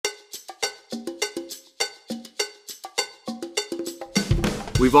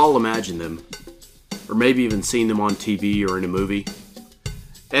We've all imagined them, or maybe even seen them on TV or in a movie.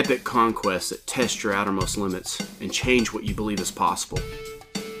 Epic conquests that test your outermost limits and change what you believe is possible.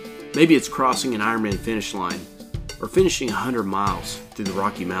 Maybe it's crossing an Ironman finish line, or finishing 100 miles through the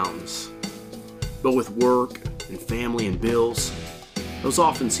Rocky Mountains. But with work and family and bills, those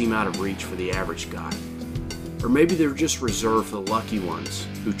often seem out of reach for the average guy. Or maybe they're just reserved for the lucky ones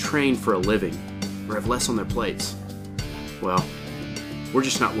who train for a living or have less on their plates. Well, we're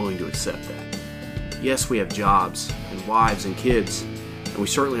just not willing to accept that. Yes, we have jobs and wives and kids, and we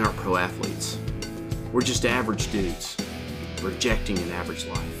certainly aren't pro athletes. We're just average dudes, rejecting an average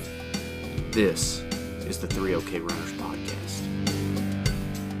life. This is the 3 OK Runners podcast.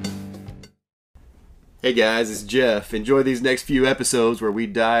 Hey guys, it's Jeff. Enjoy these next few episodes where we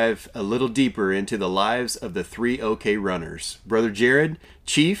dive a little deeper into the lives of the 3 OK Runners. Brother Jared,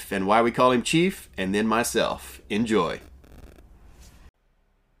 Chief, and why we call him Chief, and then myself. Enjoy.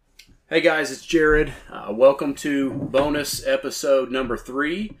 Hey guys, it's Jared. Welcome to bonus episode number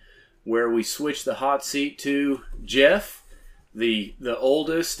 3, where we switch the hot seat to Jeff, the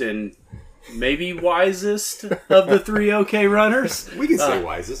oldest and maybe wisest of the 3 OK Runners. We can say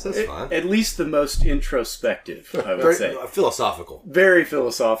wisest, that's fine. At least the most introspective, I would say. Philosophical. Very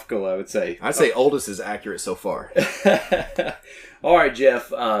philosophical, I would say. I'd say oldest is accurate so far. All right,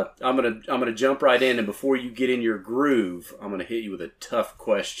 Jeff. I'm gonna jump right in, and before you get in your groove, I'm gonna hit you with a tough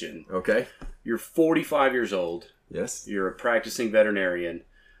question. Okay. You're 45 years old. Yes. You're a practicing veterinarian.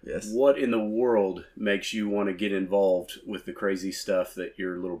 Yes. What in the world makes you want to get involved with the crazy stuff that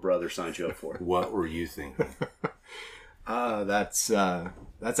your little brother signed you up for? What were you thinking? That's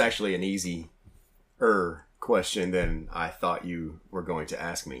actually an easier question than I thought you were going to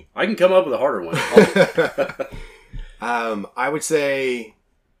ask me. I can come up with a harder one. I would say,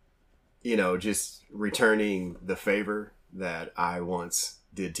 just returning the favor that I once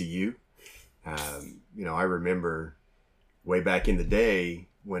did to you. I remember way back in the day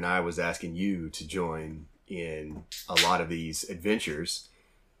when I was asking you to join in a lot of these adventures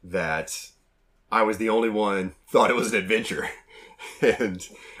that I was the only one thought it was an adventure. And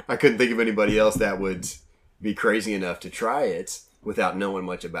I couldn't think of anybody else that would be crazy enough to try it without knowing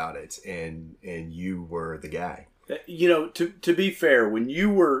much about it. And you were the guy. To be fair, when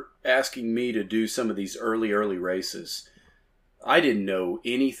you were asking me to do some of these early races, I didn't know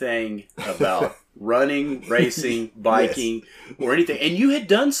anything about running, racing, biking, or anything. And you had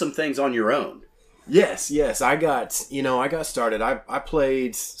done some things on your own. Yes. I got started. I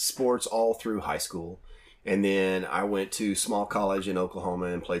played sports all through high school. And then I went to small college in Oklahoma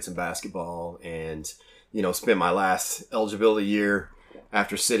and played some basketball and, spent my last eligibility year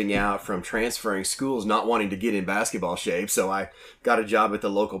after sitting out from transferring schools, not wanting to get in basketball shape. So I got a job at the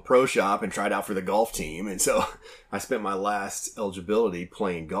local pro shop and tried out for the golf team. And so I spent my last eligibility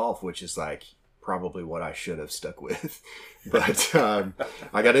playing golf, which is like probably what I should have stuck with. But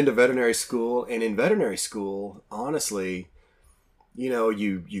I got into veterinary school. And in veterinary school, honestly,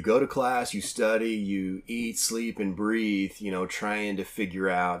 you go to class, you study, you eat, sleep, and breathe, trying to figure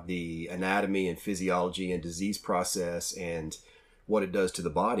out the anatomy and physiology and disease process and what it does to the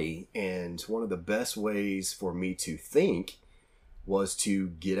body. And one of the best ways for me to think was to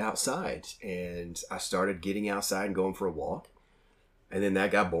get outside. And I started getting outside and going for a walk. And then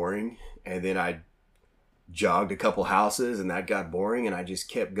that got boring. And then I jogged a couple houses and that got boring. And I just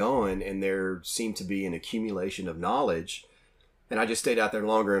kept going. And there seemed to be an accumulation of knowledge. And I just stayed out there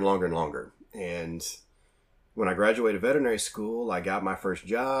longer and longer and longer. And when I graduated veterinary school, I got my first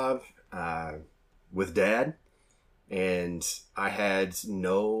job with Dad. And I had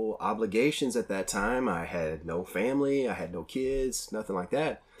no obligations at that time. I had no family. I had no kids, nothing like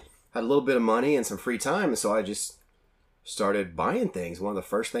that. I had a little bit of money and some free time. And so I just started buying things. One of the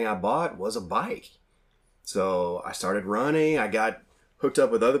first things I bought was a bike. So I started running. I got hooked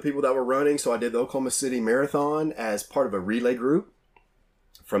up with other people that were running. So I did the Oklahoma City Marathon as part of a relay group.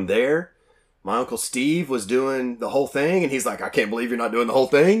 From there, my Uncle Steve was doing the whole thing. And he's like, I can't believe you're not doing the whole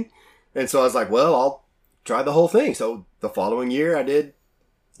thing. And so I was like, well, I'll try the whole thing. So the following year I did,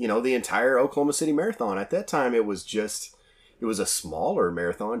 the entire Oklahoma City Marathon. At that time, it was a smaller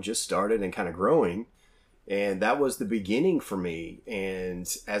marathon, just started and kind of growing. And that was the beginning for me. And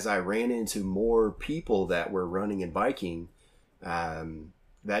as I ran into more people that were running and biking,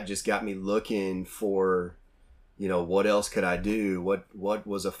 that just got me looking for, what else could I do? What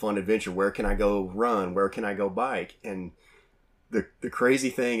was a fun adventure? Where can I go run? Where can I go bike? And the crazy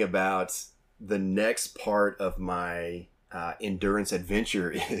thing about the next part of my endurance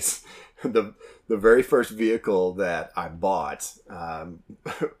adventure is the very first vehicle that I bought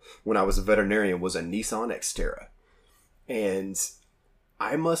when I was a veterinarian was a Nissan Xterra. And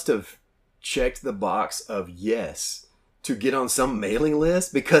I must have checked the box of yes to get on some mailing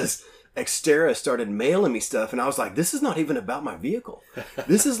list, because Xterra started mailing me stuff, and I was like, this is not even about my vehicle.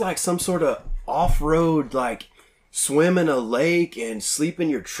 This is like some sort of off-road, like swim in a lake and sleep in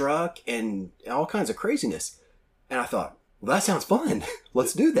your truck and all kinds of craziness. And I thought, well, that sounds fun.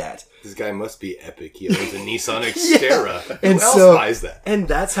 Let's do that. This guy must be epic. He owns a Nissan Xterra. Yeah. And Who else so, buys that? And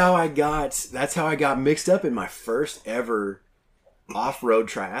that's how I got mixed up in my first ever off-road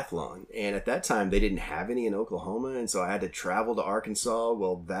triathlon. And at that time, they didn't have any in Oklahoma, and so I had to travel to Arkansas.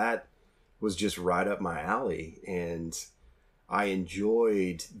 Well, that was just right up my alley, and I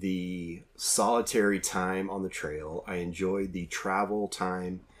enjoyed the solitary time on the trail. I enjoyed the travel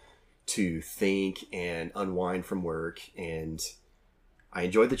time to think and unwind from work, and I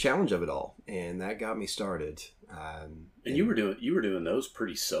enjoyed the challenge of it all, and that got me started. And you were doing those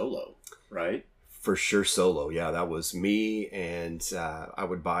pretty solo, right? For sure, solo. Yeah, that was me, and I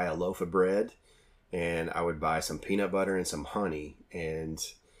would buy a loaf of bread, and I would buy some peanut butter and some honey, and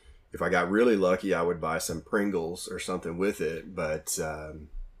if I got really lucky, I would buy some Pringles or something with it, but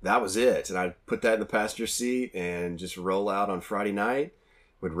that was it. And I'd put that in the passenger seat and just roll out on Friday night,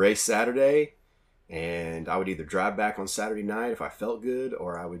 would race Saturday, and I would either drive back on Saturday night if I felt good,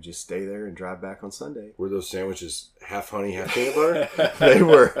 or I would just stay there and drive back on Sunday. Were those sandwiches half honey, half peanut butter? They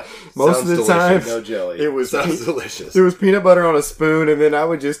were. Most of the time, no jelly. It was Sounds delicious. There was peanut butter on a spoon, and then I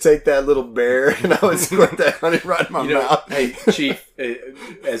would just take that little bear and I would squirt that honey right in my mouth. Hey, Chief,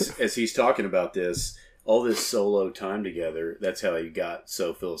 as he's talking about this, all this solo time together, that's how you got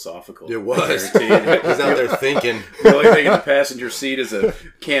so philosophical. It was. He was out there thinking. The only thing in the passenger seat is a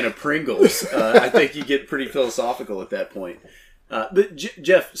can of Pringles. I think you get pretty philosophical at that point. But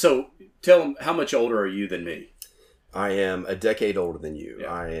Jeff, so tell him, how much older are you than me? I am a decade older than you.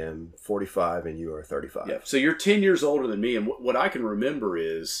 Yeah. I am 45 and you are 35. Yeah. So you're 10 years older than me. And what I can remember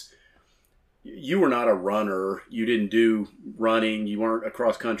is you were not a runner. You didn't do running. You weren't a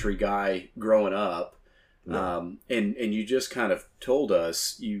cross-country guy growing up. No. And you just kind of told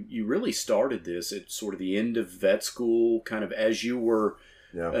us you really started this at sort of the end of vet school, kind of as you were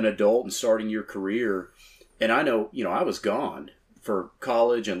an adult and starting your career. And I know, I was gone for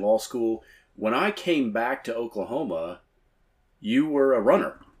college and law school. When I came back to Oklahoma, you were a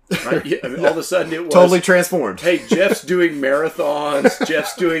runner. Right? All of a sudden it was totally transformed. Hey, Jeff's doing marathons.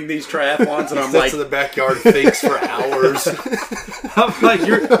 Jeff's doing these triathlons, and I'm like, in the backyard, thinks for hours. I'm like,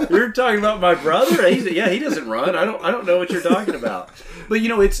 you're talking about my brother? He doesn't run. I don't know what you're talking about. But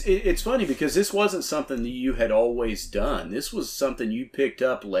it's funny because this wasn't something that you had always done. This was something you picked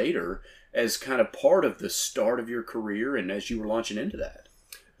up later as kind of part of the start of your career, and as you were launching into that.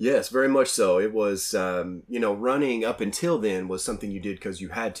 Yes, very much so. It was, running up until then was something you did because you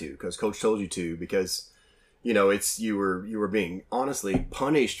had to, because coach told you to, because, you were being honestly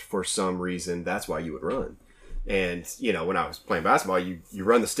punished for some reason. That's why you would run. And, when I was playing basketball, you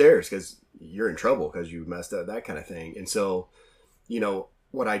run the stairs because you're in trouble because you messed up, that kind of thing. And so,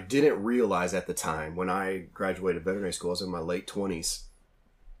 what I didn't realize at the time when I graduated veterinary school, I was in my late 20s,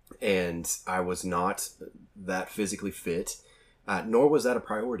 and I was not that physically fit. Nor was that a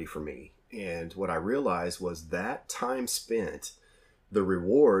priority for me. And what I realized was that time spent, the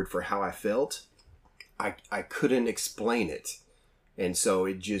reward for how I felt, I couldn't explain it. And so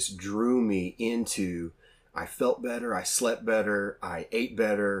it just drew me into, I felt better, I slept better, I ate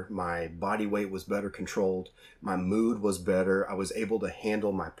better, my body weight was better controlled, my mood was better, I was able to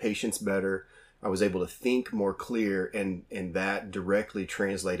handle my patients better, I was able to think more clear, and that directly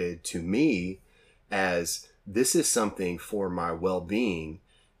translated to me as, this is something for my well-being.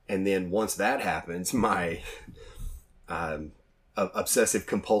 And then once that happens, my obsessive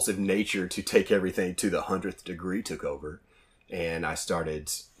compulsive nature to take everything to the 100th degree took over. And I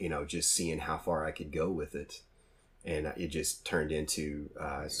started, just seeing how far I could go with it. And it just turned into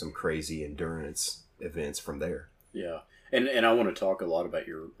some crazy endurance events from there. Yeah. And I want to talk a lot about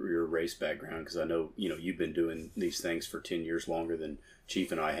your race background, because I know, you've been doing these things for 10 years longer than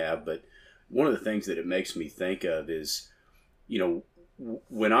Chief and I have. But one of the things that it makes me think of is,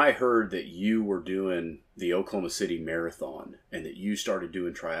 when I heard that you were doing the Oklahoma City Marathon and that you started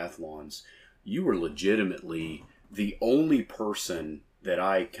doing triathlons, you were legitimately the only person that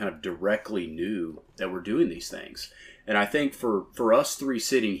I kind of directly knew that were doing these things. And I think for us three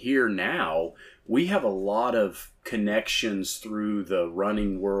sitting here now, we have a lot of connections through the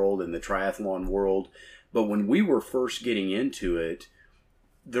running world and the triathlon world. But when we were first getting into it,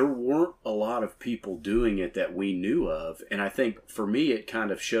 there weren't a lot of people doing it that we knew of. And I think for me, it kind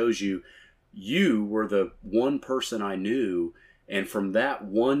of shows you were the one person I knew. And from that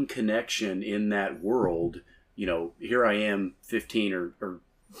one connection in that world, here I am 15 or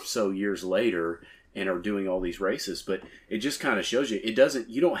so years later and are doing all these races. But it just kind of shows you,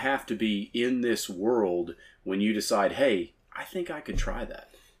 you don't have to be in this world when you decide, hey, I think I could try that.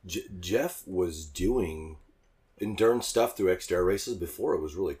 Jeff was doing endurance stuff through Xterra races before it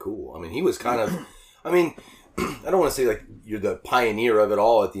was really cool. I mean, he was kind of, I don't want to say like you're the pioneer of it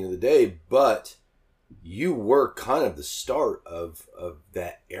all at the end of the day, but you were kind of the start of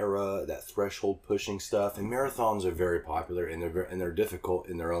that era, that threshold pushing stuff. And marathons are very popular and they're difficult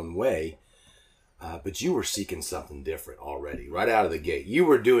in their own way. But you were seeking something different already, right out of the gate. You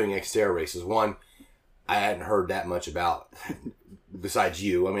were doing Xterra races. One, I hadn't heard that much about besides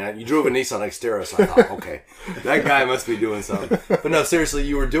you. I mean, you drove a Nissan Xterra, so I thought, okay, that guy must be doing something. But no, seriously,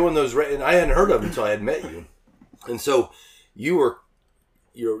 you were doing those, and I hadn't heard of them until I had met you. And so you're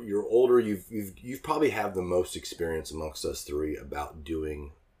older. You've probably have the most experience amongst us three about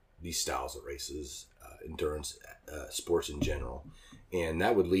doing these styles of races, endurance sports in general. And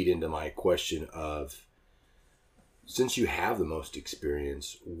that would lead into my question of, since you have the most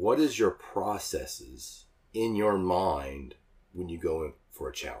experience, what is your processes in your mind when you go in for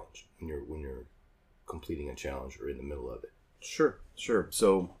a challenge, when you're completing a challenge or in the middle of it? Sure.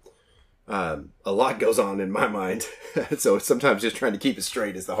 So a lot goes on in my mind. So sometimes just trying to keep it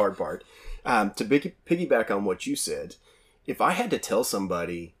straight is the hard part. To piggyback on what you said, if I had to tell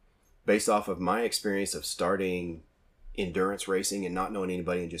somebody based off of my experience of starting endurance racing and not knowing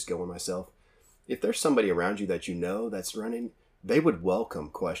anybody and just going myself, if there's somebody around you that that's running, they would welcome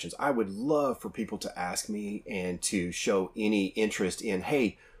questions. I would love for people to ask me and to show any interest in,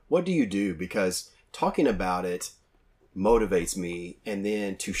 hey, what do you do? Because talking about it motivates me. And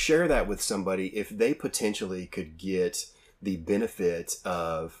then to share that with somebody, if they potentially could get the benefit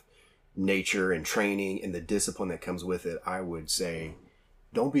of nature and training and the discipline that comes with it, I would say,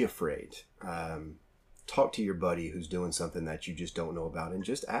 don't be afraid. Talk to your buddy who's doing something that you just don't know about and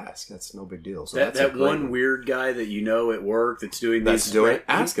just ask. That's no big deal. So that one weird guy that you know at work that's doing these,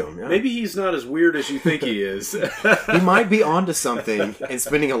 ask him. Yeah. Maybe he's not as weird as you think he is. He might be onto something and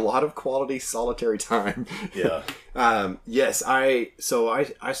spending a lot of quality solitary time. Yeah. Yes. I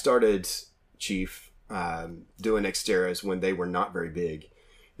started Chief doing Xterras when they were not very big.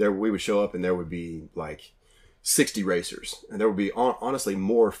 We would show up and there would be like 60 racers, and there would be honestly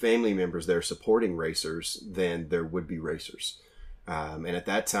more family members there supporting racers than there would be racers. And at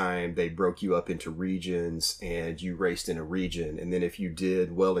that time, they broke you up into regions, and you raced in a region. And then if you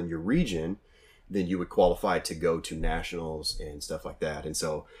did well in your region, then you would qualify to go to nationals and stuff like that. And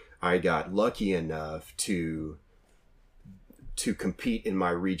so I got lucky enough to compete in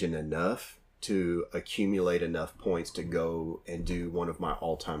my region enough to accumulate enough points to go and do one of my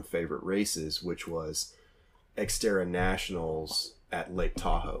all-time favorite races, which was Xterra Nationals at Lake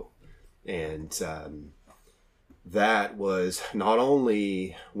Tahoe. And that was not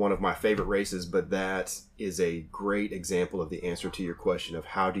only one of my favorite races, but that is a great example of the answer to your question of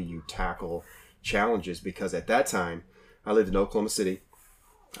how do you tackle challenges, because at that time I lived in Oklahoma City.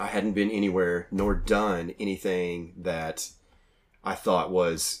 I hadn't been anywhere nor done anything that I thought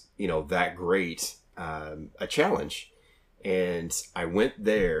was, that great, a challenge. And I went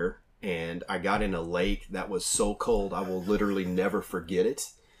there and I got in a lake that was so cold, I will literally never forget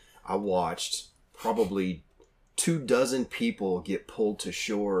it. I watched probably 24 people get pulled to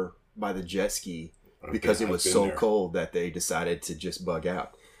shore by the jet ski because it was so cold that they decided to just bug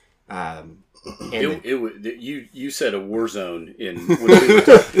out. You said a war zone in.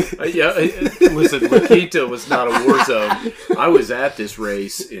 Listen, La Quinta was not a war zone. I was at this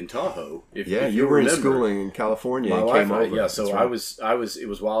race in Tahoe. If you were remember. In schooling in California. My and wife, came over. Yeah, so right. I was. It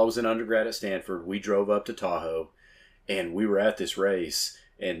was while I was in undergrad at Stanford. We drove up to Tahoe, and we were at this race,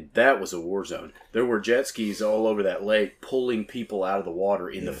 and that was a war zone. There were jet skis all over that lake, pulling people out of the water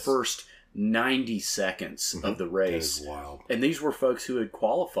in the first 90 seconds of the race. That is wild. And these were folks who had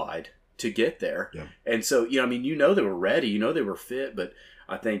qualified to get there. Yeah. And so, they were ready, they were fit, but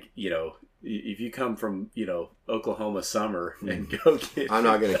I think, if you come from, Oklahoma summer and go get... I'm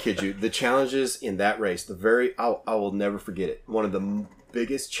not going to kid you. The challenges in that race, I will never forget it. One of the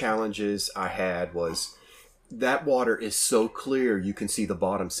biggest challenges I had was that water is so clear you can see the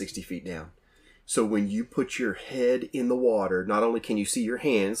bottom 60 feet down. So when you put your head in the water, not only can you see your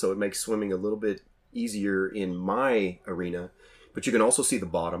hands, so it makes swimming a little bit easier in my arena, but you can also see the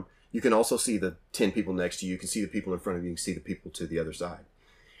bottom. You can also see the 10 people next to you. You can see the people in front of you. You can see the people to the other side.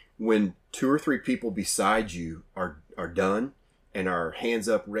 When 2 or 3 people beside you are done and are hands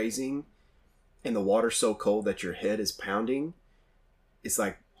up raising and the water's so cold that your head is pounding, it's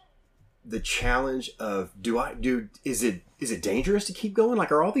like the challenge of, is it dangerous to keep going?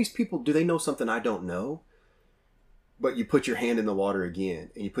 Like, are all these people, do they know something I don't know? But you put your hand in the water again,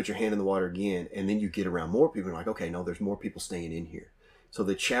 and you put your hand in the water again, and then you get around more people, and you're like, okay, no, there's more people staying in here. So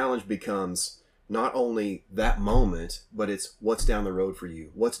the challenge becomes not only that moment, but it's what's down the road for you.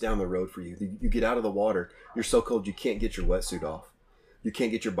 What's down the road for you? You get out of the water, you're so cold you can't get your wetsuit off. You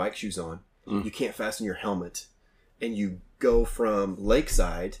can't get your bike shoes on. You can't fasten your helmet. And you go from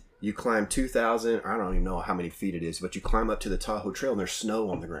Lakeside, you climb 2,000, I don't even know how many feet it is, but you climb up to the Tahoe Trail and there's snow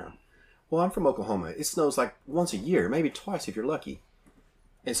on the ground. Well, I'm from Oklahoma. It snows like once a year, maybe twice if you're lucky.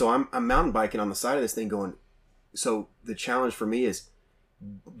 And so I'm mountain biking on the side of this thing going, so the challenge for me is,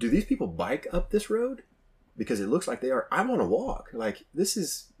 do these people bike up this road? Because it looks like they are. I want to walk. Like, this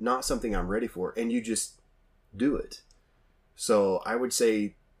is not something I'm ready for. And you just do it. So I would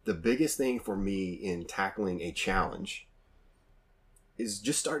say the biggest thing for me in tackling a challenge is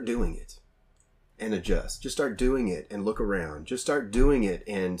just start doing it and adjust. Just start doing it and look around. Just start doing it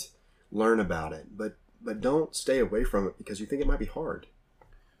and learn about it. But don't stay away from it because you think it might be hard.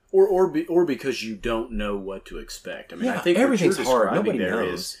 Or because you don't know what to expect. I mean, Yeah, I think everything's what you're hard. describing Nobody there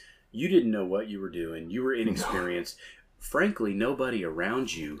knows. is you didn't know what you were doing. You were inexperienced. Frankly, nobody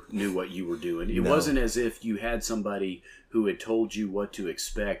around you knew what you were doing. It wasn't as if you had somebody who had told you what to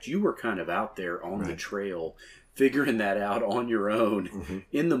expect. You were kind of out there on the trail, figuring that out on your own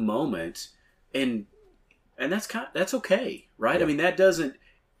in the moment, and that's okay, right? Yeah. I mean, that doesn't.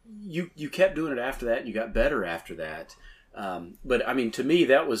 You kept doing it after that, and you got better after that. But I mean, to me,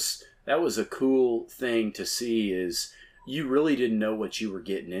 that was a cool thing to see. Is you really didn't know what you were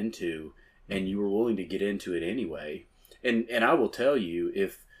getting into, and you were willing to get into it anyway. And I will tell you,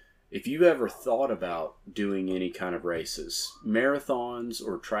 if you ever thought about doing any kind of races, marathons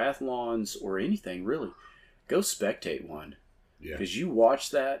or triathlons or anything really, go spectate one. Yeah. Because you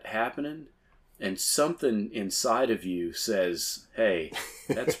watch that happening, and something inside of you says, "Hey,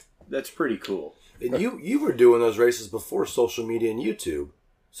 that's pretty cool." And you were doing those races before social media and YouTube,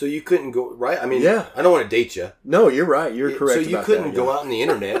 so you couldn't go right. I mean, Yeah. I don't want to date you. No, you're right. You're correct. So you about couldn't that, go yeah. out on the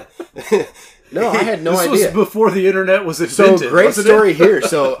internet. No, I had no this idea. was before the internet was So invented. great wasn't story here.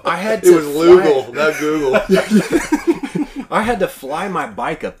 So I had to It was Lugal, not Google. I had to fly my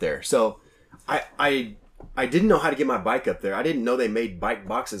bike up there. So I didn't know how to get my bike up there. I didn't know they made bike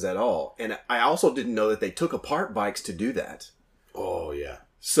boxes at all. And I also didn't know that they took apart bikes to do that. Oh yeah.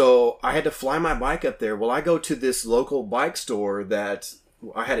 So I had to fly my bike up there. Well, I go to this local bike store that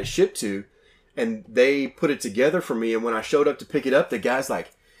I had it shipped to, and they put it together for me. And when I showed up to pick it up, the guy's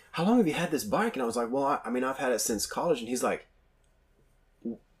like, "How long have you had this bike?" And I was like, "Well, I mean, I've had it since college." And he's like,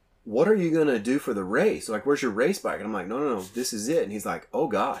 "What are you going to do for the race? Like, where's your race bike?" And I'm like, no, this is it. And he's like, "Oh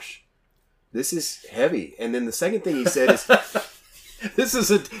gosh, this is heavy." And then the second thing he said is,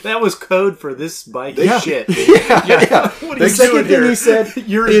 that was code for this bike Yeah. shit. yeah. What are The you second doing thing here? he said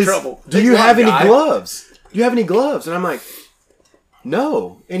You're in is, trouble. "Do you Thanks a lot, have any guy." gloves? Do you have any gloves?" And I'm like,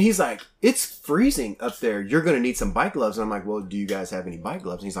 "No." And he's like, "It's freezing up there. You're going to need some bike gloves." And I'm like, "Well, do you guys have any bike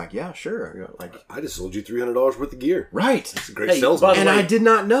gloves?" And he's like, "Yeah, sure." You know, like, I just sold you $300 worth of gear. right. It's a great Hey, salesman. by the And way, I did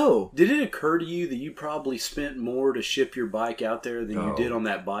not know. Did it occur to you that you probably spent more to ship your bike out there than you Oh, did on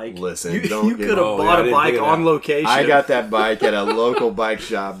that bike? listen, you, don't you get- could have Oh, yeah, I bought a didn't bike think of on that. location. I got that bike at a local bike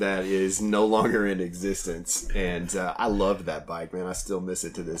shop that is no longer in existence. And I loved that bike, man. I still miss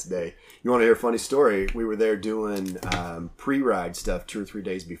it to this day. You want to hear a funny story? We were there doing pre-ride stuff 2 or 3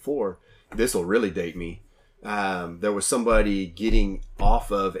 days before. This will really date me. There was somebody getting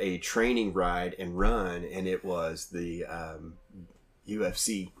off of a training ride and run, and it was the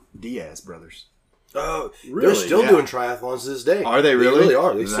UFC Diaz brothers. Oh, Really? they're still Yeah. doing triathlons to this day. Are they really? They really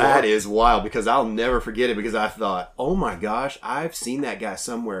are. They still That are. is wild because I'll never forget it because I thought, oh my gosh, I've seen that guy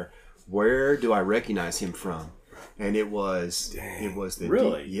somewhere. Where do I recognize him from? And it was the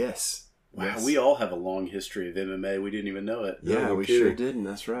Really? yes. Wow, Yes. we all have a long history of MMA. We didn't even know it. Yeah, No we kidding. sure didn't.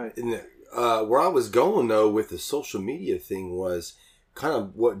 That's right. And where I was going though with the social media thing was kind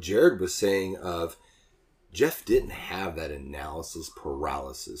of what Jared was saying of Jeff didn't have that analysis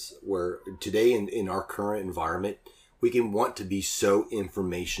paralysis where today in our current environment we can want to be so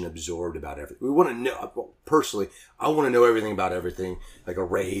information absorbed about everything. We want to know, personally, I want to know everything about everything, like a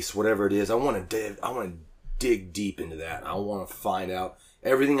race, whatever it is. I want to dig deep into that. I want to find out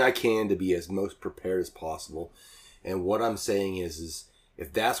everything I can to be as most prepared as possible. And what I'm saying is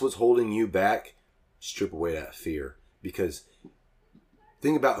if that's what's holding you back, strip away that fear. Because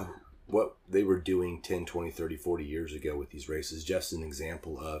think about what they were doing 10, 20, 30, 40 years ago with these races. Just an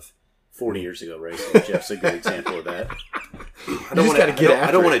example of 40 years ago racing. Jeff's a good example of that. I don't just gotta get I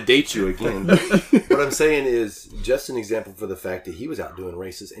after don't it. want to date you again. What I'm saying is just an example for the fact that he was out doing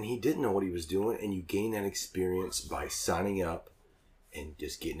races and he didn't know what he was doing, and you gain that experience by signing up and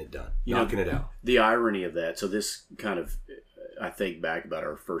just getting it done, You know, knocking it out. The irony of that. So this kind of, I think back about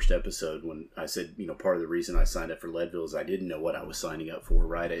our first episode when I said, part of the reason I signed up for Leadville is I didn't know what I was signing up for,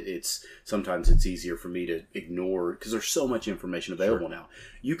 right? Sometimes it's easier for me to ignore because there's so much information available now.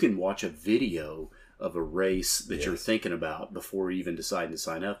 You can watch a video of a race that you're thinking about before even deciding to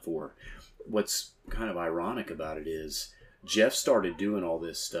sign up for. What's kind of ironic about it is Jeff started doing all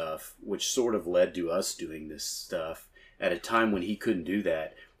this stuff, which sort of led to us doing this stuff at a time when he couldn't do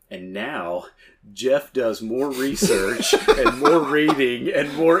that. And now Jeff does more research and more reading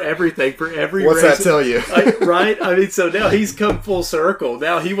and more everything for every What's race. that tell you? Right? I mean, so now he's come full circle.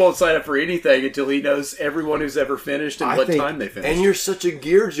 Now he won't sign up for anything until he knows everyone who's ever finished and what time they finished. And you're such a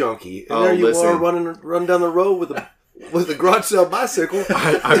gear junkie. And Oh, there you listen. are running down the road with a garage sale bicycle,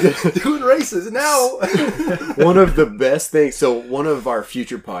 doing races. Now, one of the best things. So one of our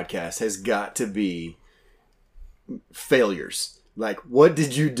future podcasts has got to be failures. Like, what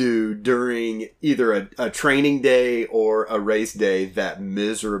did you do during either a training day or a race day that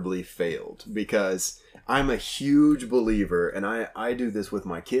miserably failed? Because I'm a huge believer, and I do this with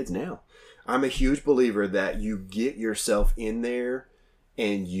my kids now. I'm a huge believer that you get yourself in there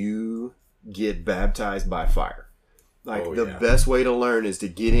and you get baptized by fire. Like, best way to learn is to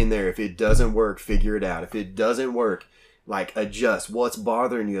get in there. If it doesn't work, figure it out. If it doesn't work, like, adjust. What's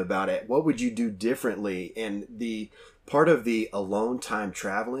bothering you about it? What would you do differently? And the part of the alone time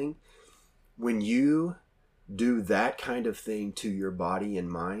traveling, when you do that kind of thing to your body and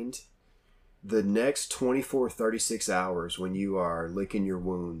mind, the next 24, 36 hours when you are licking your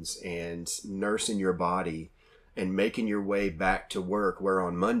wounds and nursing your body and making your way back to work, where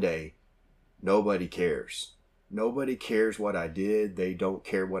on Monday, nobody cares. Nobody cares what I did. They don't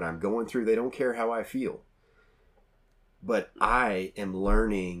care what I'm going through. They don't care how I feel. But I am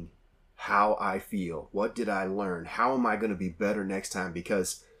learning how I feel. What did I learn? How am I going to be better next time?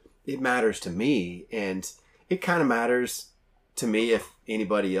 Because it matters to me, and it kind of matters to me if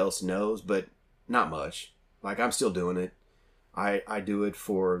anybody else knows, but not much. Like, I'm still doing it. I do it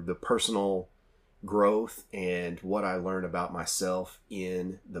for the personal growth and what I learn about myself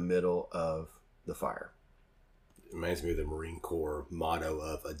in the middle of the fire. it reminds me of the Marine Corps motto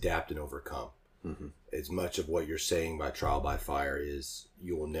of adapt and overcome. Mm-hmm. As much of what you're saying by trial by fire is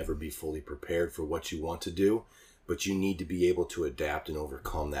you will never be fully prepared for what you want to do, but you need to be able to adapt and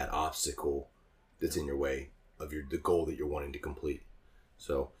overcome that obstacle that's in your way of the goal that you're wanting to complete.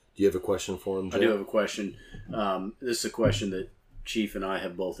 So, do you have a question for him, Jim? I do have a question. This is a question that Chief and I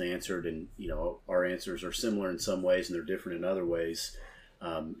have both answered, and our answers are similar in some ways and they're different in other ways.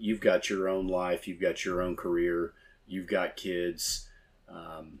 You've got your own life, you've got your own career, you've got kids.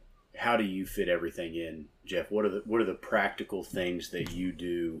 How do you fit everything in, Jeff? What are the practical things that you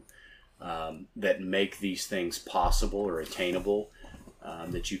do that make these things possible or attainable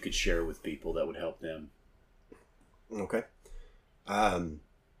that you could share with people that would help them? Okay.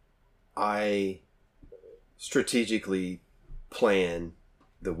 I strategically plan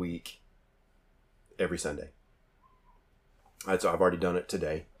the week every Sunday. So I've already done it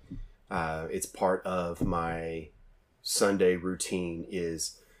today. It's part of my Sunday routine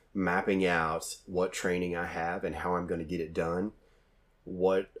is mapping out what training I have and how I'm going to get it done.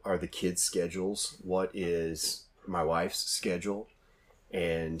 What are the kids' schedules? What is my wife's schedule?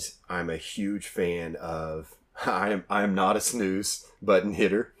 And I'm a huge fan of, I am not a snooze button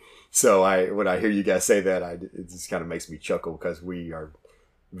hitter. So when I hear you guys say that, it just kind of makes me chuckle because we are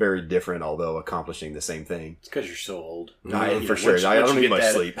very different, although accomplishing the same thing. It's because you're so old. For sure. I don't need much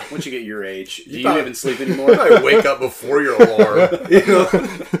sleep. Once you get your age, do you even sleep anymore? I wake up before your alarm.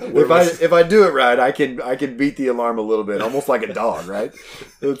 If I do it right, I can beat the alarm a little bit, almost like a dog, right?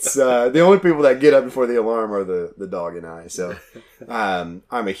 It's the only people that get up before the alarm are the dog and I. So I'm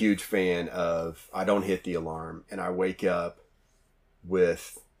a huge fan of I don't hit the alarm and I wake up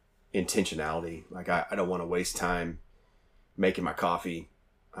with intentionality. Like I don't want to waste time making my coffee.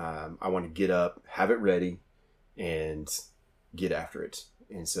 I want to get up, have it ready, and get after it.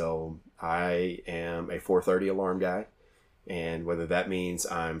 And so I am a 4:30 alarm guy. And whether that means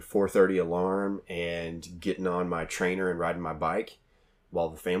I'm 4:30 alarm and getting on my trainer and riding my bike while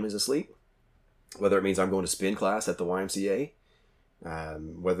the family's asleep, whether it means I'm going to spin class at the YMCA,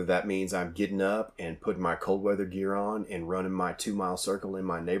 whether that means I'm getting up and putting my cold weather gear on and running my 2-mile circle in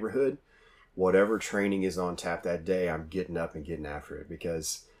my neighborhood, whatever training is on tap that day, I'm getting up and getting after it.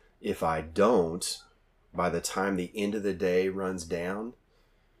 Because if I don't, by the time the end of the day runs down,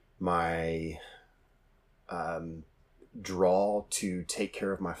 my draw to take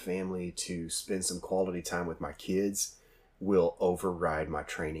care of my family, to spend some quality time with my kids, will override my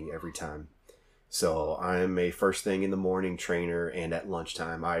training every time. So I'm a first thing in the morning trainer, and at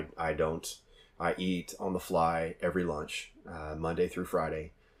lunchtime, I eat on the fly every lunch, Monday through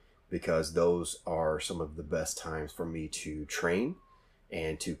Friday, because those are some of the best times for me to train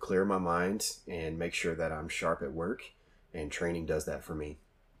and to clear my mind and make sure that I'm sharp at work. And training does that for me.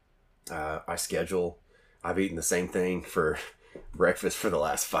 I've eaten the same thing for breakfast for the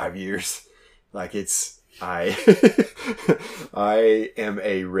last 5 years. Like I am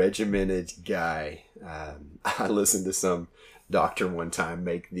a regimented guy. I listened to some doctor one time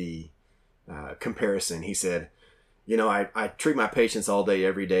make the comparison. He said, I treat my patients all day,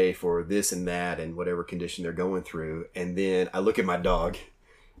 every day for this and that and whatever condition they're going through. And then I look at my dog.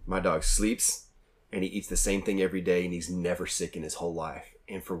 My dog sleeps and he eats the same thing every day and he's never sick in his whole life.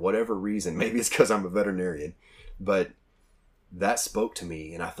 And for whatever reason, maybe it's because I'm a veterinarian, but that spoke to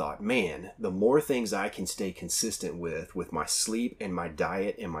me. And I thought, man, the more things I can stay consistent with my sleep and my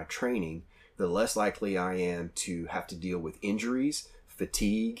diet and my training, the less likely I am to have to deal with injuries,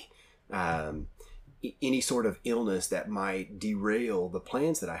 fatigue, any sort of illness that might derail the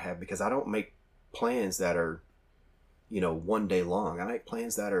plans that I have, because I don't make plans that are, one day long. I make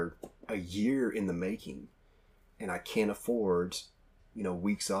plans that are a year in the making, and I can't afford,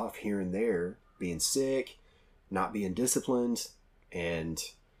 weeks off here and there, being sick, not being disciplined. And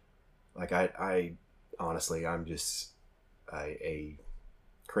like, I honestly, I'm just a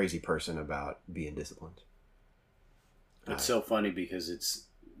crazy person about being disciplined. It's so funny because it's,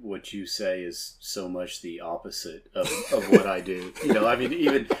 what you say is so much the opposite of what I do.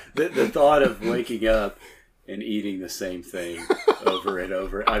 Even the thought of waking up and eating the same thing over and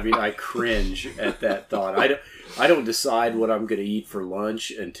over. I cringe at that thought. I don't decide what I'm going to eat for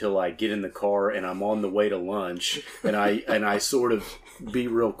lunch until I get in the car and I'm on the way to lunch, and I sort of be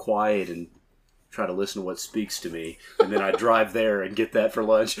real quiet and try to listen to what speaks to me, and then I drive there and get that for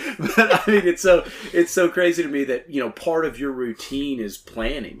lunch. But it's so crazy to me that part of your routine is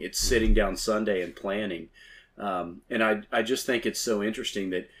planning. It's sitting down Sunday and planning, and I just think it's so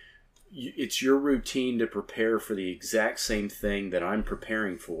interesting that it's your routine to prepare for the exact same thing that I'm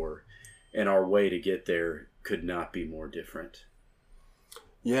preparing for, and our way to get there could not be more different.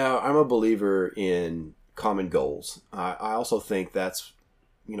 Yeah, I'm a believer in common goals. I also think that's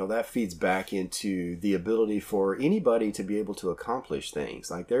that feeds back into the ability for anybody to be able to accomplish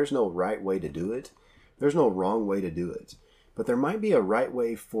things. Like, there's no right way to do it. There's no wrong way to do it. But there might be a right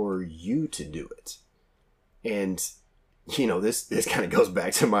way for you to do it. And, this kind of goes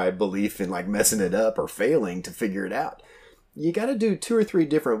back to my belief in like messing it up or failing to figure it out. You got to do 2 or 3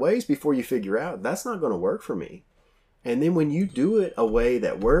 different ways before you figure out that's not going to work for me. And then when you do it a way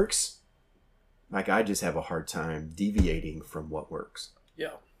that works, like, I just have a hard time deviating from what works.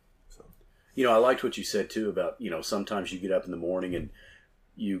 Yeah. I liked what you said too about, sometimes you get up in the morning and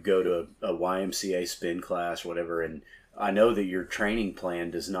you go to a YMCA spin class or whatever, and I know that your training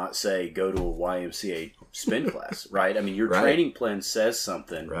plan does not say go to a YMCA spin class, right? Your Right. training plan says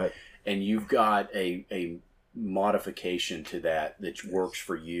something, Right. and you've got a modification to that works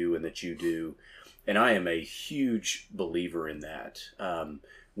for you and that you do. And I am a huge believer in that.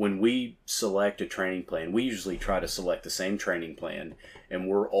 When we select a training plan, we usually try to select the same training plan, and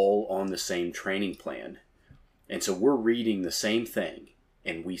we're all on the same training plan. And so we're reading the same thing,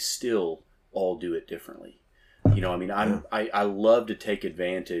 and we still all do it differently. I love to take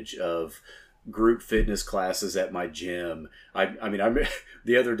advantage of group fitness classes at my gym.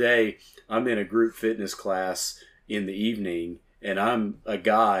 The other day, I'm in a group fitness class in the evening, and I'm a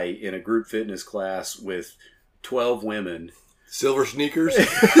guy in a group fitness class with 12 women. Silver sneakers?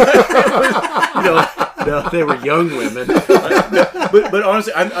 No, they were young women. But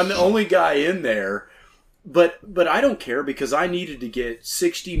honestly, I'm the only guy in there. But I don't care, because I needed to get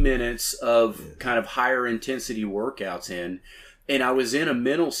 60 minutes of kind of higher intensity workouts in. And I was in a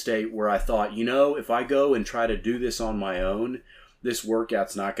mental state where I thought, if I go and try to do this on my own, this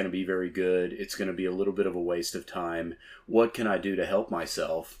workout's not going to be very good. It's going to be a little bit of a waste of time. What can I do to help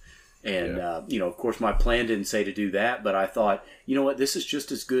myself? And, of course, my plan didn't say to do that, but I thought, this is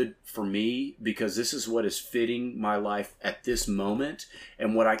just as good for me, because this is what is fitting my life at this moment.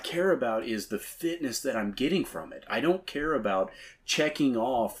 And what I care about is the fitness that I'm getting from it. I don't care about checking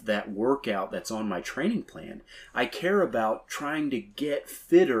off that workout that's on my training plan. I care about trying to get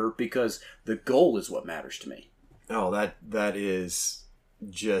fitter, because the goal is what matters to me. Oh, that is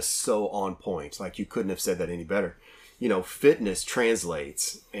just so on point. Like, you couldn't have said that any better. Fitness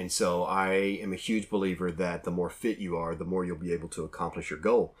translates. And so I am a huge believer that the more fit you are, the more you'll be able to accomplish your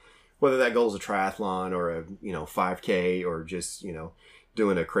goal. Whether that goal is a triathlon or a, 5K, or just,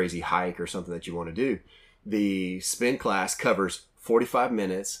 doing a crazy hike or something that you want to do. The spin class covers 45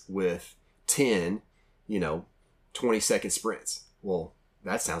 minutes with 10, 20-second sprints. Well,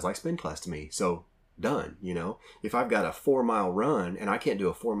 that sounds like spin class to me. So done. If I've got a 4-mile run and I can't do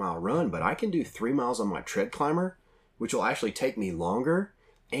a 4-mile run, but I can do 3 miles on my tread climber, which will actually take me longer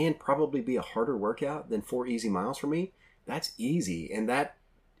and probably be a harder workout than 4 easy miles for me. That's easy. And that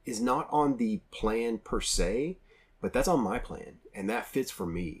is not on the plan per se, but that's on my plan. And that fits for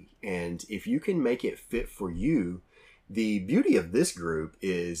me. And if you can make it fit for you, the beauty of this group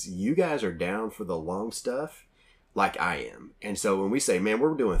is you guys are down for the long stuff like I am. And so when we say, man,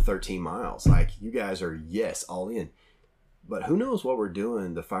 we're doing 13 miles, like you guys are, yes, all in. But who knows what we're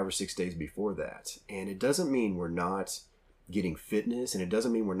doing the 5 or 6 days before that. And it doesn't mean we're not getting fitness, and it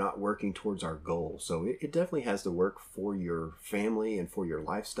doesn't mean we're not working towards our goal. So it definitely has to work for your family and for your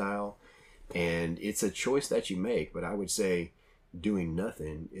lifestyle. And it's a choice that you make. But I would say doing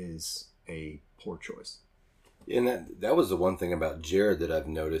nothing is a poor choice. And that was the one thing about Jared that I've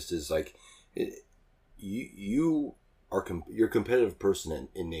noticed is like you're a competitive person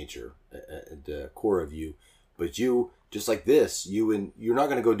in nature at the core of you, but you just like this you're not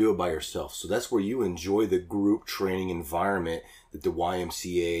going to go do it by yourself. So that's where you enjoy the group training environment that the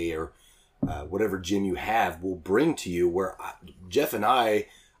YMCA or whatever gym you have will bring to you. Where Jeff and I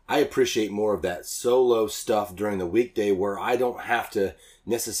appreciate more of that solo stuff during the weekday where I don't have to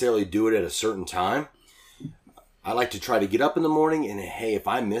necessarily do it at a certain time. I like to try to get up in the morning, and hey, if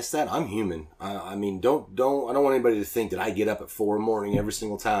I miss that, I'm human. I don't want anybody to think that I get up at 4 in the morning every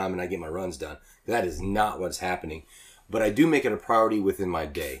single time and I get my runs done. That is not what's happening. But I do make it a priority within my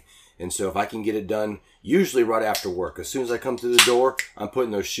day. And so if I can get it done, usually right after work, as soon as I come through the door, I'm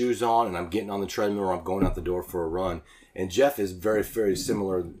putting those shoes on and I'm getting on the treadmill or I'm going out the door for a run. And Jeff is very, very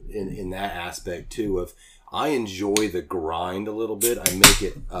similar in that aspect too of I enjoy the grind a little bit. I make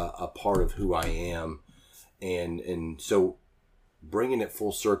it a part of who I am. And so bringing it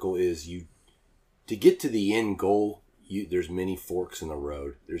full circle is to get to the end goal, there's many forks in the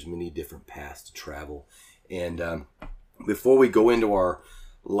road. There's many different paths to travel. And before we go into our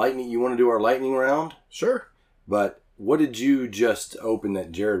lightning, you want to do our lightning round? Sure. But what did you just open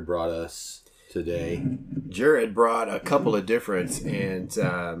that Jared brought us today? Jared brought a couple of different, and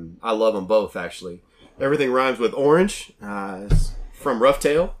I love them both, actually. Everything rhymes with orange. It's from Rough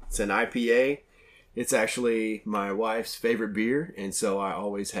Tail. It's an IPA. It's actually my wife's favorite beer, and so I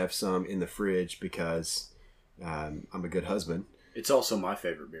always have some in the fridge because I'm a good husband. It's also my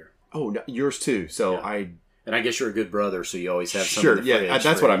favorite beer. Oh, no, yours too. So Yeah. And I guess you're a good brother, so you always have some sure, in the fridge. yeah,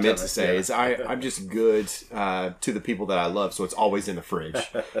 that's for what I any meant time. to say. Yeah. Is I'm just good to the people that I love, so it's always in the fridge.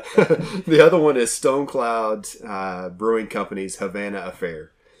 The other one is Stone Cloud Brewing Company's Havana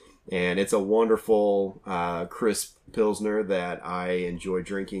Affair, and it's a wonderful crisp pilsner that I enjoy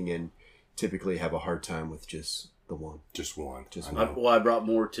drinking and typically have a hard time with just the one. Just one. Just I one. know. Well, I brought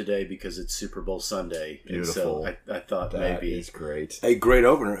more today because it's Super Bowl Sunday. Beautiful. And so I thought That maybe. is great. Hey, great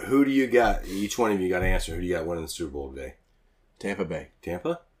opener. Who do you got? Each one of you got to answer. Who do you got winning the Super Bowl today? Tampa Bay.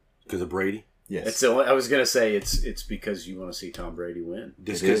 Tampa? Because of Brady? Yes. It's the only, I was going to say it's because you want to see Tom Brady win.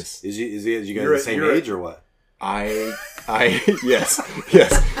 Just It 'cause- is you guys You're the a- same you're a- age or what? I yes.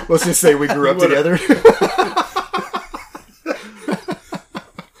 Let's just say we grew up together.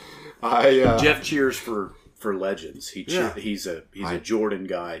 Jeff cheers for legends. Yeah. He's a Jordan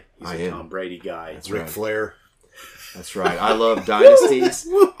guy. He's I a am. Tom Brady guy. That's Ric right. Flair. That's right. I love dynasties.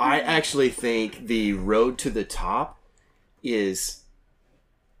 I actually think the road to the top is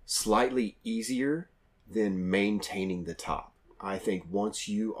slightly easier than maintaining the top. I think once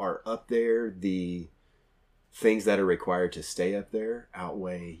you are up there, the things that are required to stay up there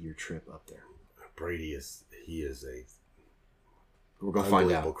outweigh your trip up there. Brady is a We're going to find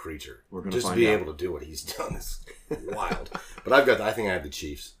unbelievable out. creature. We're gonna Just find to be out. able to do what he's done is wild. But I think I have the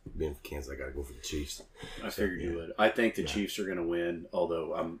Chiefs. Being from Kansas, I got to go for the Chiefs. I figured you would. I think the Chiefs are going to win.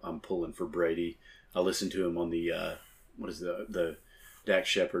 Although I'm pulling for Brady. I listened to him on the what is the Dak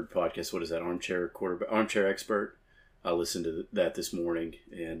Shepard podcast. What is that? Armchair Expert. I listened to that this morning,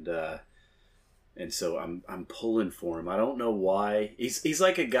 and so I'm pulling for him. I don't know why. He's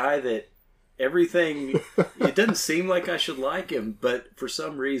like a guy that everything. It doesn't seem like I should like him, but for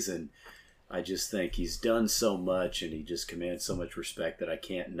some reason, I just think he's done so much, and he just commands so much respect that I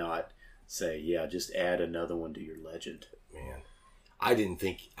can't not say, yeah, just add another one to your legend. Man, I didn't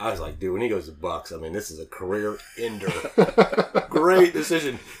think. I was like, dude, when he goes to Bucks, I mean, this is a career ender. Great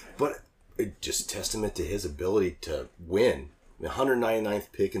decision, but it just testament to his ability to win. The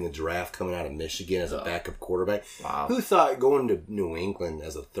 199th pick in the draft coming out of Michigan as a backup quarterback. Wow. Who thought going to New England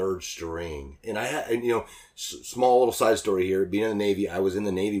as a third string? And I had, small little side story here. Being in the Navy, I was in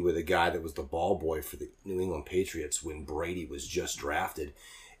the Navy with a guy that was the ball boy for the New England Patriots when Brady was just drafted.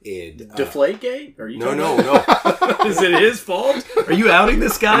 And Deflategate? Are you no, talking no, about- no. Is it his fault? Are you outing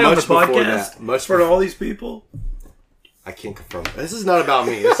this guy on the Much before podcast? that. Much for all these people? I can't confirm. This is not about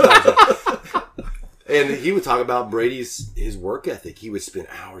me. It's not and he would talk about his work ethic. He would spend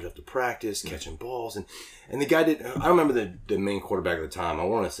hours after practice catching balls, and the guy did. I don't remember the main quarterback at the time. I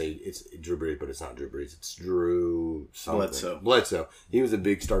want to say it's Drew Brees, but it's not Drew Brees. It's Drew something. Bledsoe. He was a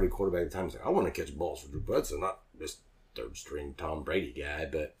big starting quarterback at the time. He's like, I want to catch balls for Drew Bledsoe, not this third string Tom Brady guy.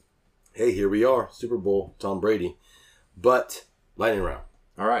 But hey, here we are, Super Bowl Tom Brady. But lightning round.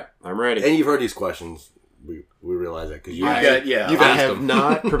 All right, I'm ready. And you've heard these questions. We realize that because you've I asked have them.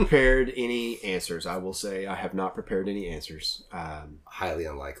 not prepared any answers. I will say I have not prepared any answers. Highly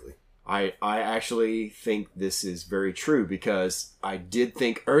unlikely. I actually think this is very true because I did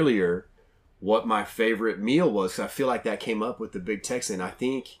think earlier what my favorite meal was. 'Cause I feel like that came up with the Big Texan. I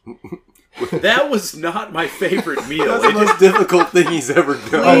think That was not my favorite meal. That's the most difficult thing he's ever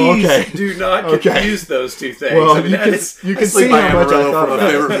done. Oh, okay. Please do not Okay. confuse those two things. Well, I mean, you can I see sleep by how much I Amarillo thought for my about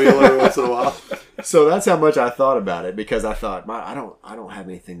it. favorite meal every once in a while. So that's how much I thought about it because I thought I don't have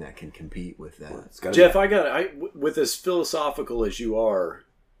anything that can compete with that. It's gotta Jeff, be- with as philosophical as you are,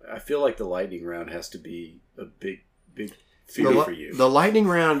 I feel like the lightning round has to be a big fear for you. The lightning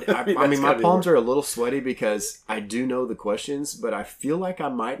round, I that's mean, my gotta be palms worth are a little sweaty because I do know the questions, but I feel like I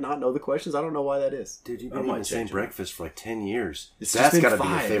might not know the questions. I don't know why that is. Dude, you've I been might eating the same change it. breakfast for like 10 years. It's That's just been got to be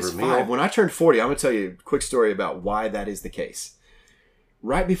your 5. favorite It's meal. 5. When I turned 40, I'm going to tell you a quick story about why that is the case.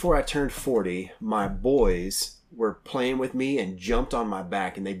 Right before I turned 40, my boys were playing with me and jumped on my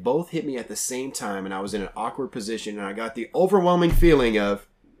back, and they both hit me at the same time, and I was in an awkward position, and I got the overwhelming feeling of,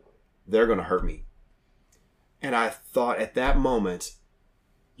 they're going to hurt me. And I thought at that moment,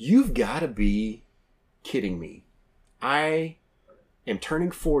 you've got to be kidding me. I am turning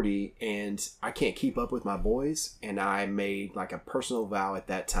 40 and I can't keep up with my boys. And I made like a personal vow at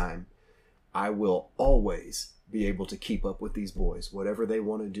that time. I will always be able to keep up with these boys. Whatever they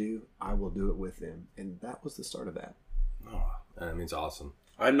want to do, I will do it with them. And that was the start of that. Oh, that means awesome.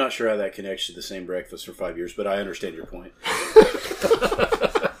 I'm not sure how that connects to the same breakfast for 5 years, but I understand your point.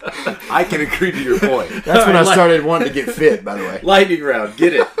 I can agree to your point. That's when I started wanting to get fit, by the way. Lightning round,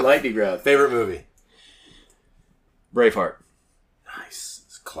 get it? Lightning round. Favorite movie? Braveheart. Nice.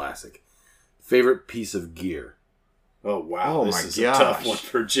 It's classic. Favorite piece of gear? Oh wow, Oh, this my is a tough gosh. one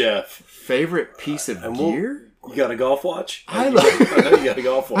for Jeff. Favorite piece of and we'll- gear? You got a golf watch? I I love- know you got a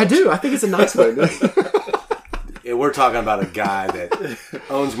golf watch. I do. I think it's a nice one. Yeah, we're talking about a guy that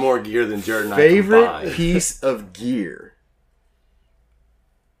owns more gear than Jared and I Favorite combined. piece of gear?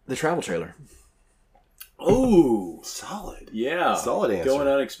 The travel trailer. Oh, Solid. yeah. Solid answer. Going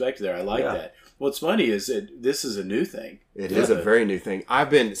unexpected there. I like Yeah. that. What's funny is that this is a new thing. It is a very new thing.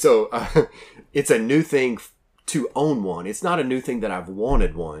 It's a new thing to own one. It's not a new thing that I've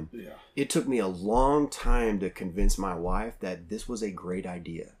wanted one. Yeah. It took me a long time to convince my wife that this was a great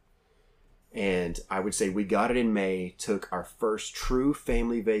idea. And I would say we got it in May, took our first true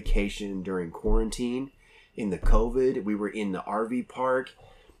family vacation during quarantine in the COVID. We were in the RV park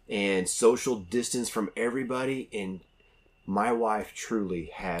and social distance from everybody. And my wife truly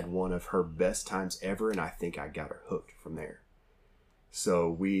had one of her best times ever. And I think I got her hooked from there.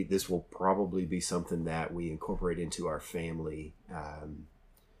 So this will probably be something that we incorporate into our family,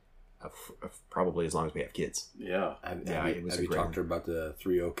 probably as long as we have kids. Yeah. Have it was a you great talked to her about the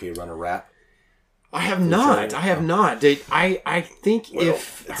 3OK runner rap? I have not. I have not. I think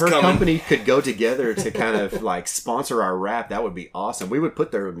if it's her coming. company could go together to kind of like sponsor our rap, that would be awesome. We would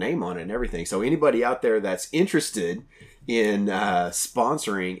put their name on it and everything. So anybody out there that's interested in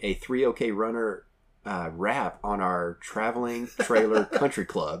sponsoring a 3OK runner rap on our traveling trailer country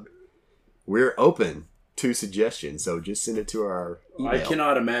club, we're open to suggestions. So just send it to our email. I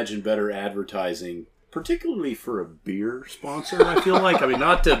cannot imagine better advertising, particularly for a beer sponsor. I feel like, I mean,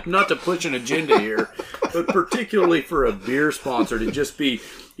 not to push an agenda here, but particularly for a beer sponsor to just be,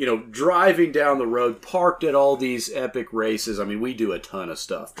 driving down the road, parked at all these epic races. I mean, we do a ton of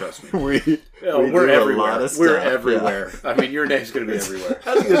stuff. Trust me. we We're do a everywhere. lot of We're stuff, everywhere. I mean, your name's going to be everywhere.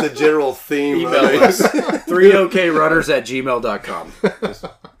 I think it's the general theme. Email us 3okrunners@gmail.com.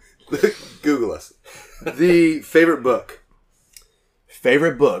 Google us. The favorite book.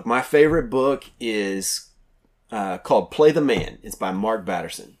 Favorite book. My favorite book is called Play the Man. It's by Mark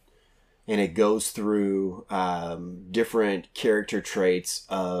Batterson. And it goes through different character traits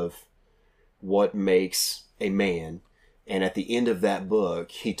of what makes a man. And at the end of that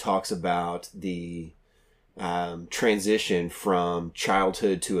book, he talks about the transition from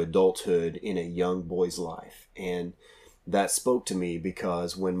childhood to adulthood in a young boy's life. And that spoke to me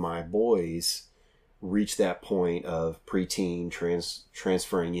because when my boys reach that point of preteen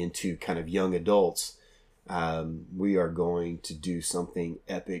transferring into kind of young adults, we are going to do something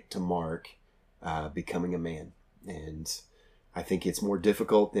epic to mark becoming a man. And I think it's more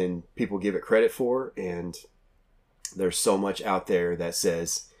difficult than people give it credit for. And there's so much out there that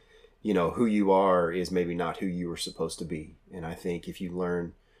says, you know, who you are is maybe not who you were supposed to be. And I think if you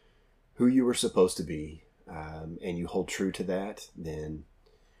learn who you were supposed to be, and you hold true to that, then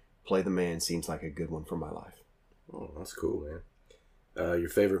Play the Man seems like a good one for my life. Oh, that's cool, man. Your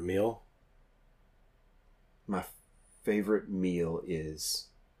favorite meal? My favorite meal is,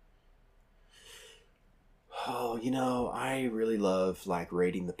 I really love like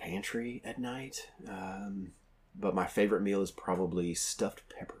raiding the pantry at night. But my favorite meal is probably stuffed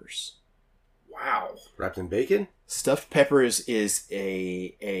peppers. Wow. Wrapped in bacon? Stuffed peppers is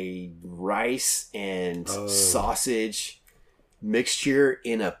a rice and sausage mixture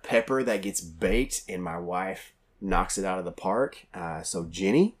in a pepper that gets baked, and my wife knocks it out of the park. So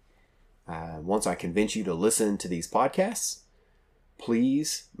Jenny, once I convince you to listen to these podcasts,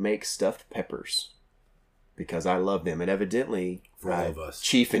 please make stuffed peppers, because I love them. And evidently, for all of us,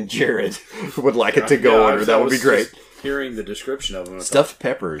 Chief and Jared would like it to go under. That would be great. Hearing the description of them, stuffed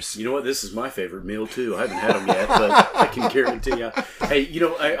peppers. You know what? This is my favorite meal too. I haven't had them yet, but I can guarantee you. Hey,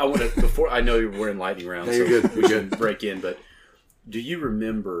 I want to, before, I know we're in lightning round, so we should break in. But do you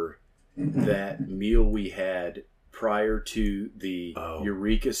remember that meal we had prior to the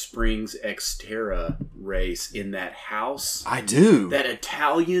Eureka Springs Xterra race in that house? I do. That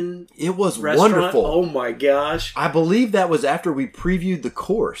Italian It was restaurant? wonderful. Oh my gosh. I believe that was after we previewed the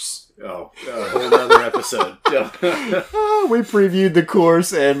course. Oh, a whole other episode. We previewed the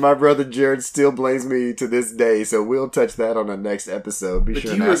course, and my brother Jared still blames me to this day, so we'll touch that on the next episode. Be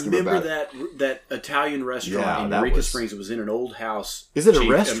sure and ask him about it. Do you remember that Italian restaurant in Eureka Springs? It was in an old house. Is it a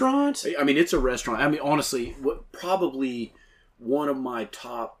restaurant? I mean, it's a restaurant. I mean, honestly, probably one of my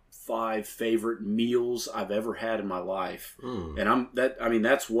top 5 favorite meals I've ever had in my life. And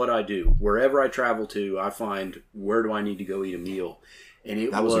that's what I do. Wherever I travel to, I find, where do I need to go eat a meal?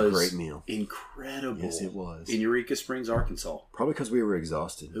 And that was a great meal. Incredible. Yes, it was. In Eureka Springs, Arkansas. Probably because we were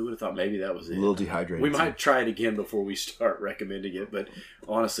exhausted. Who would have thought maybe that was it? A little dehydrated. We might try it again before we start recommending it. But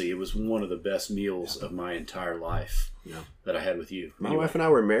honestly, it was one of the best meals of my entire life that I had with you. My wife and I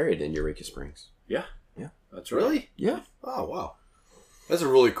were married in Eureka Springs. Yeah. Yeah. That's right. Really? Yeah. Oh, wow. That's a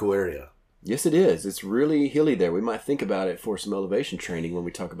really cool area. Yes, it is. It's really hilly there. We might think about it for some elevation training when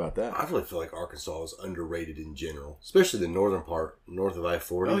we talk about that. I really feel like Arkansas is underrated in general, especially the northern part, north of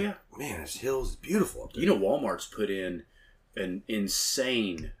I-40. Oh, yeah. Man, this hills is beautiful up there. Walmart's put in an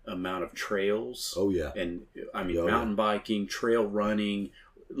insane amount of trails. Oh, yeah. And, I mean, mountain biking, trail running.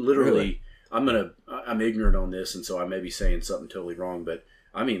 Literally, really? I'm ignorant on this, and so I may be saying something totally wrong, but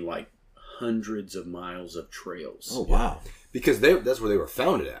I mean, like, hundreds of miles of trails. Oh, wow. Because that's where they were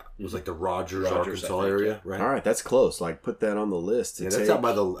founded at. It was like the Rogers Arkansas area, right? All right, that's close. Like, put that on the list. Yeah, that's out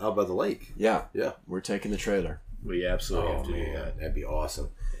by the lake. Yeah, yeah. We're taking the trailer. We absolutely have to do that. That'd be awesome.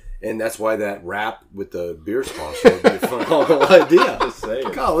 And that's why that wrap with the beer sponsor would be a phenomenal idea. Just saying.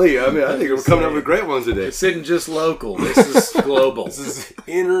 Golly, I mean, I think we're coming up with great ones today. This isn't just local. This is global. This is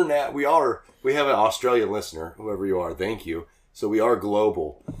internet. We have an Australian listener, whoever you are. Thank you. So we are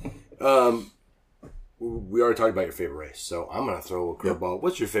global. We already talked about your favorite race, so I'm going to throw a curveball. Yep.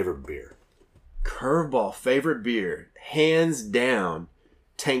 What's your favorite beer? Curveball, favorite beer, hands down,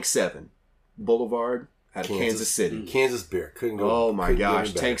 Tank 7 Boulevard out of Kansas City. Kansas beer. Couldn't go. Oh my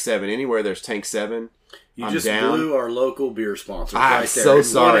gosh, Tank 7. Anywhere there's Tank 7, you just blew our local beer sponsor. I'm so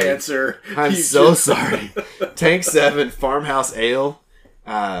sorry. I'm so sorry. Tank 7 Farmhouse Ale.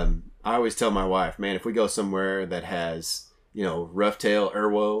 I always tell my wife, man, if we go somewhere that has, Rough Tail,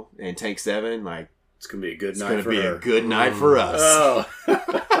 Irwo, and Tank 7, like, it's going to be a good night for her. It's going to be a good night for us. Oh.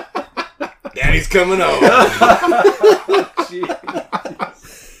 Daddy's coming home.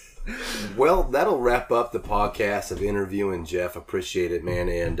 Well, that'll wrap up the podcast of interviewing Jeff. Appreciate it, man.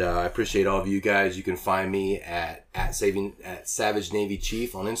 And I appreciate all of you guys. You can find me at Savage Navy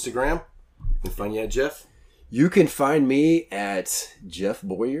Chief on Instagram. You can find you at Jeff? You can find me at Jeff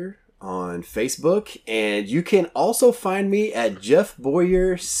Boyer on Facebook, and you can also find me at Jeff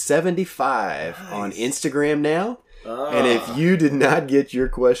Boyer 75 on Instagram now. And if you did not get your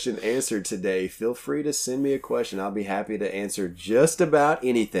question answered today, feel free to send me a question. I'll be happy to answer just about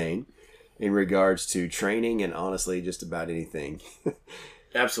anything in regards to training, and honestly, just about anything.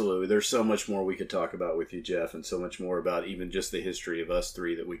 Absolutely. There's so much more we could talk about with you, Jeff, and so much more about even just the history of us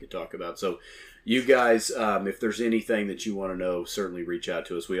three that we could talk about. So you guys, if there's anything that you want to know, certainly reach out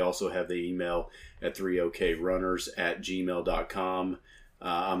to us. We also have the email at 3okrunners@gmail.com.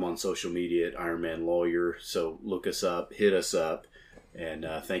 I'm on social media at Ironman Lawyer, so look us up, hit us up, and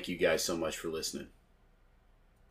thank you guys so much for listening.